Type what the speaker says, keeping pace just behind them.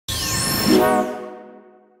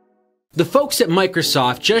The folks at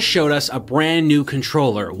Microsoft just showed us a brand new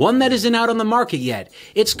controller, one that isn't out on the market yet.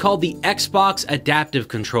 It's called the Xbox Adaptive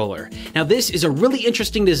Controller. Now this is a really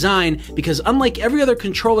interesting design because unlike every other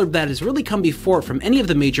controller that has really come before it from any of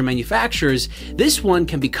the major manufacturers, this one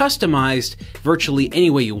can be customized virtually any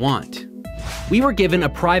way you want. We were given a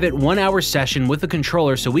private 1-hour session with the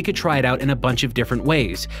controller so we could try it out in a bunch of different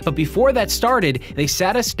ways. But before that started, they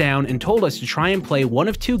sat us down and told us to try and play one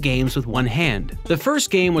of 2 games with one hand. The first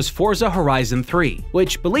game was Forza Horizon 3,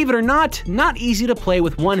 which, believe it or not easy to play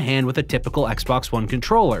with one hand with a typical Xbox One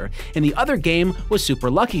controller. And the other game was Super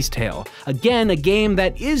Lucky's Tale. Again, a game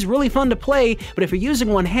that is really fun to play, but if you're using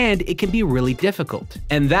one hand, it can be really difficult.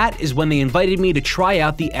 And that is when they invited me to try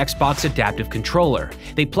out the Xbox Adaptive Controller.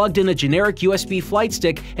 They plugged in a generic USB flight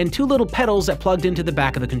stick and 2 little pedals that plugged into the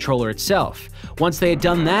back of the controller itself. Once they had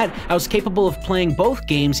done that, I was capable of playing both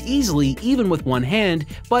games easily, even with one hand,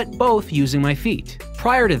 but both using my feet.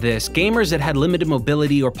 Prior to this, gamers that had limited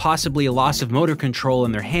mobility or possibly a loss of motor control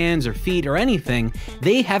in their hands or feet or anything,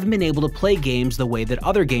 they haven't been able to play games the way that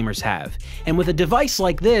other gamers have. And with a device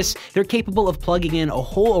like this, they're capable of plugging in a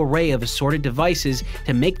whole array of assorted devices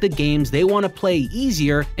to make the games they want to play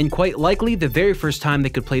easier and quite likely the very first time they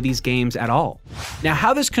could play these games at all. Now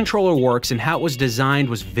how this controller works and how it was designed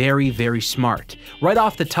was very smart. Right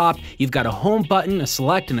off the top, you've got a home button, a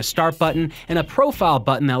select and a start button, and a profile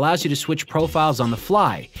button that allows you to switch profiles on the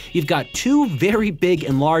fly. You've got 2 very big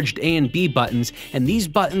enlarged A and B buttons, and these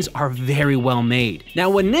buttons are very well made.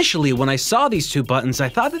 Now initially when I saw these 2 buttons, I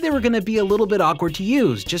thought that they were going to be a little bit awkward to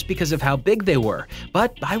use just because of how big they were,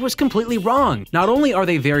 but I was completely wrong. Not only are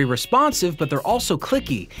they very responsive, but they're also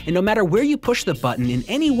clicky, and no matter where you push the button in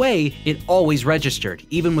any way, it always registered,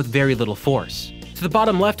 even with very little force. To the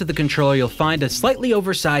bottom left of the controller, you'll find a slightly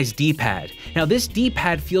oversized D-pad. Now this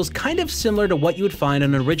D-pad feels kind of similar to what you would find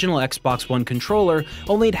on an original Xbox One controller,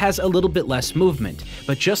 only it has a little bit less movement.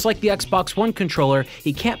 But just like the Xbox One controller,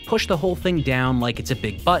 you can't push the whole thing down like it's a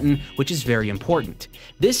big button, which is very important.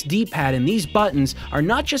 This D-pad and these buttons are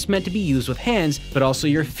not just meant to be used with hands, but also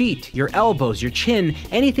your feet, your elbows, your chin,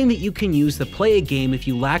 anything that you can use to play a game if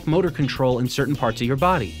you lack motor control in certain parts of your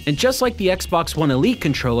body. And just like the Xbox One Elite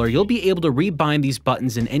controller, you'll be able to rebind these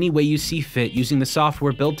buttons in any way you see fit using the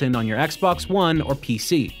software built in on your Xbox One or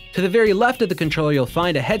PC. To the very left of the controller, you'll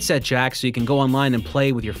find a headset jack so you can go online and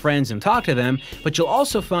play with your friends and talk to them, but you'll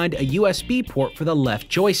also find a USB port for the left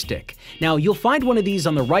joystick. Now, you'll find one of these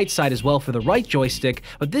on the right side as well for the right joystick,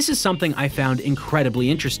 but this is something I found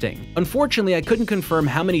incredibly interesting. Unfortunately, I couldn't confirm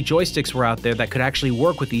how many joysticks were out there that could actually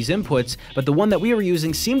work with these inputs, but the one that we were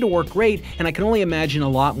using seemed to work great, and I can only imagine a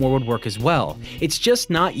lot more would work as well. It's just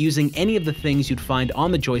not using any of the things you'd find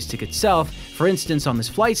on the joystick itself. For instance, on this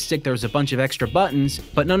flight stick, there was a bunch of extra buttons,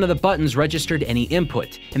 but none of the buttons registered any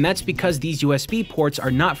input, and that's because these USB ports are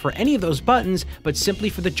not for any of those buttons, but simply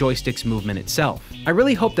for the joystick's movement itself. I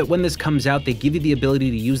really hope that when this comes out, they give you the ability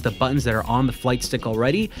to use the buttons that are on the flight stick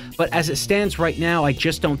already, but as it stands right now, I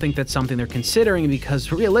just don't think that's something they're considering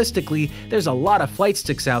because realistically, there's a lot of flight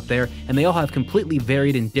sticks out there, and they all have completely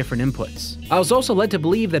varied and different inputs. I was also led to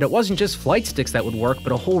believe that it wasn't just flight sticks that would work,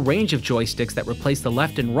 but a whole range of joysticks that replace the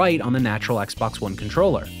left and right on the natural Xbox One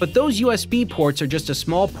controller. But those USB ports are just a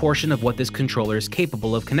small portion of what this controller is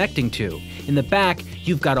capable of connecting to. In the back,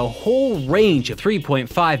 you've got a whole range of 3.5mm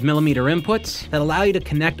inputs that allow you to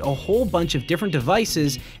connect a whole bunch of different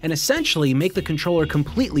devices and essentially make the controller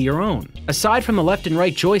completely your own. Aside from the left and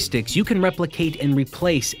right joysticks, you can replicate and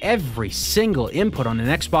replace every single input on an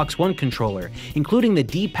Xbox One controller, including the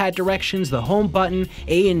D-pad directions, the home button,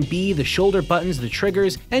 A and B, the shoulder buttons, the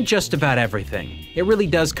triggers, and just about everything. It really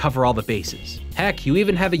does cover all the bases. Heck, you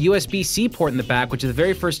even have a USB-C port in the back, which is the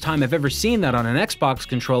very first time I've ever seen that on an Xbox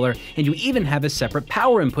controller, and you even have a separate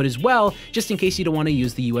power input as well, just in case you don't want to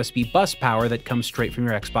use the USB bus power that comes straight from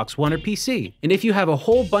your Xbox One or PC. And if you have a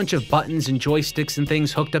whole bunch of buttons and joysticks and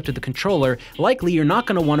things hooked up to the controller, likely you're not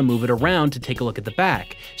going to want to move it around to take a look at the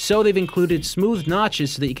back. So they've included smooth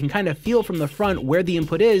notches so that you can kind of feel from the front where the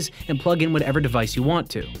input is and plug in whatever device you want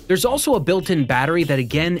to. There's also a built-in battery that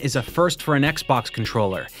again is a first for an Xbox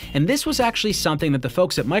controller, and this was actually something that the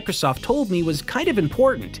folks at Microsoft told me was kind of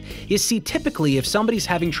important. You see, typically if somebody's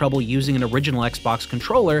having trouble using an original Xbox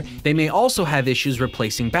controller, they may also have issues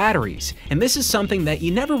replacing batteries. And this is something that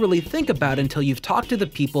you never really think about until you've talked to the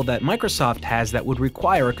people that Microsoft has that would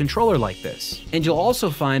require a controller like this. And you'll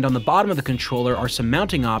also find on the bottom of the controller are some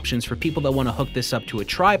mounting options for people that want to hook this up to a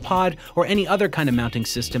tripod or any other kind of mounting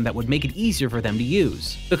system that would make it easier for them to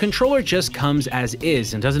use. The controller just comes as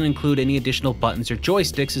is and doesn't include any additional buttons or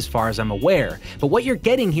joysticks as far as I'm aware. there, but what you're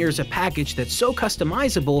getting here is a package that's so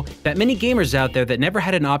customizable that many gamers out there that never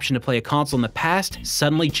had an option to play a console in the past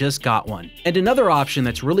suddenly just got one. And another option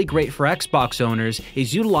that's really great for Xbox owners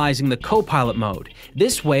is utilizing the co-pilot mode.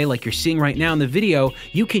 This way, like you're seeing right now in the video,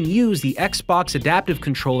 you can use the Xbox Adaptive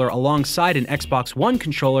controller alongside an Xbox One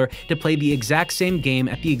controller to play the exact same game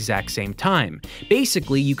at the exact same time.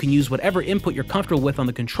 Basically, you can use whatever input you're comfortable with on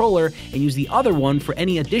the controller and use the other one for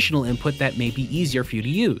any additional input that may be easier for you to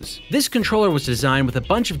use. This controller was designed with a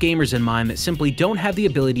bunch of gamers in mind that simply don't have the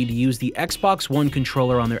ability to use the Xbox One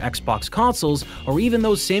controller on their Xbox consoles or even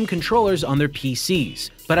those same controllers on their PCs.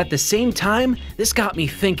 But at the same time, this got me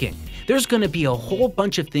thinking. There's going to be a whole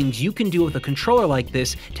bunch of things you can do with a controller like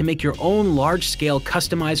this to make your own large-scale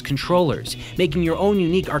customized controllers, making your own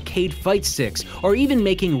unique arcade fight sticks, or even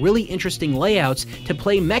making really interesting layouts to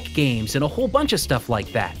play mech games and a whole bunch of stuff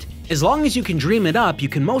like that. As long as you can dream it up, you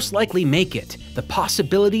can most likely make it. The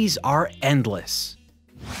possibilities are endless.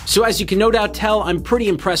 So as you can no doubt tell, I'm pretty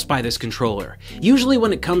impressed by this controller. Usually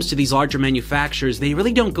when it comes to these larger manufacturers, they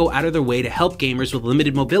really don't go out of their way to help gamers with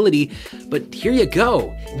limited mobility, but here you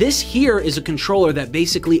go. This here is a controller that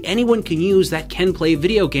basically anyone can use that can play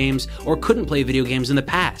video games or couldn't play video games in the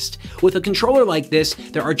past. With a controller like this,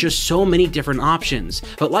 there are just so many different options.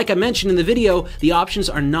 But like I mentioned in the video, the options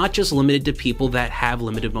are not just limited to people that have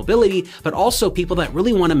limited mobility, but also people that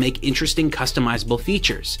really want to make interesting customizable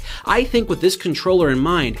features. I think with this controller in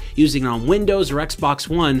mind, using it on Windows or Xbox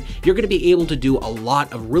One, you're going to be able to do a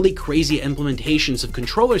lot of really crazy implementations of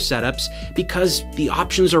controller setups because the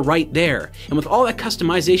options are right there. And with all that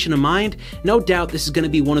customization in mind, no doubt this is going to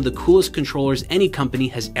be one of the coolest controllers any company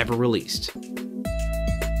has ever released.